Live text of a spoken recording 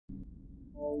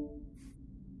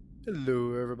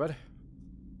Hello, everybody.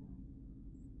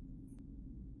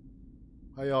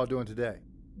 How y'all doing today?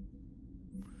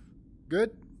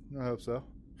 Good? I hope so.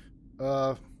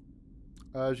 Uh,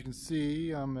 as you can see,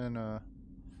 I'm in a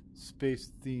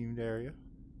space-themed area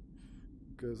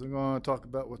because I'm going to talk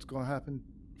about what's going to happen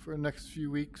for the next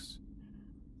few weeks,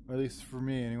 at least for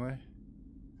me, anyway.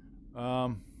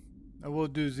 I will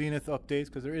do Zenith updates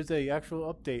because there is a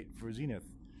actual update for Zenith.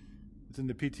 It's in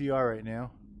the PTR right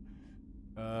now.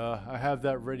 I have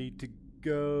that ready to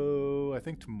go, I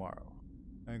think tomorrow.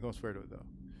 I ain't gonna swear to it though.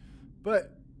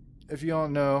 But if you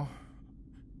don't know,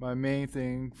 my main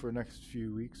thing for the next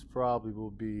few weeks probably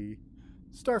will be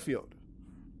Starfield.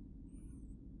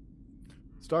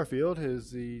 Starfield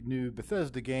is the new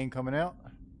Bethesda game coming out.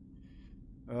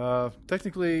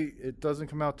 Technically, it doesn't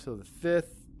come out till the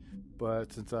 5th,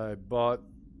 but since I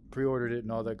pre-ordered it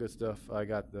and all that good stuff, I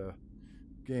got the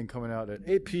game coming out at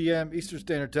 8 p.m. Eastern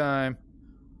Standard Time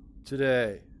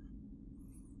today.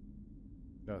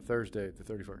 No, Thursday, the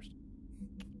 31st.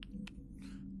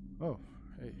 Oh,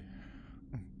 hey.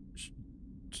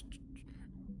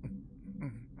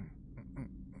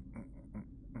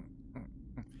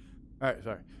 Alright,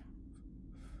 sorry.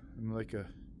 I'm like a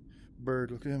bird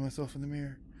looking at myself in the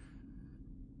mirror.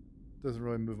 Doesn't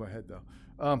really move my head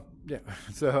though. Yeah,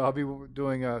 so I'll be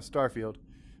doing Starfield.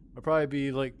 I'll probably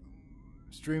be like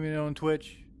streaming it on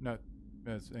Twitch. Not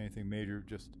as anything major,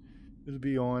 just it'll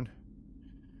be on.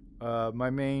 My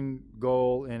main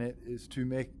goal in it is to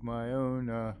make my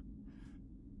own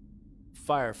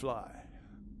Firefly.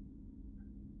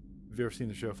 If you've ever seen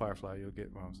the show Firefly, you'll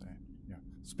get what I'm saying. Yeah,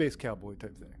 space cowboy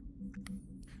type thing.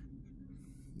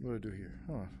 What do I do here?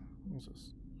 Huh? What's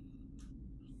this?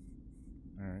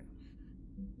 All right.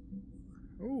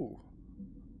 Ooh.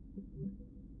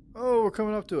 Oh, we're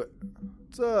coming up to it.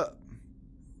 What's up?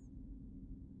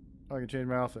 I can change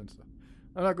my outfit and stuff.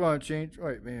 I'm not going to change.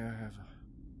 Wait, maybe I have.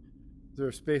 Is there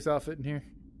a space outfit in here?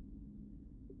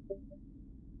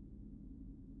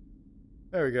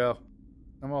 There we go.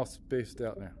 I'm all spaced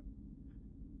out now.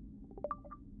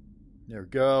 There we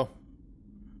go.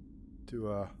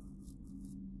 To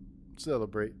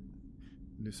celebrate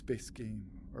the new space game.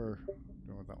 Or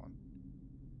don't want that one.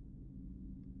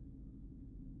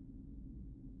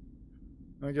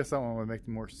 I guess that one would make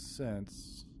more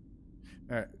sense.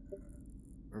 Alright.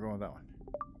 We're going with that one.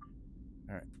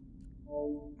 Alright.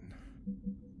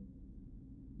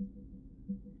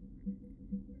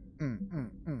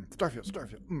 Starfield.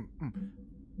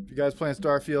 If you guys playing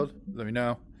Starfield, let me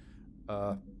know.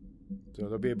 So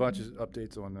there'll be a bunch of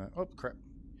updates on that. Oh, crap.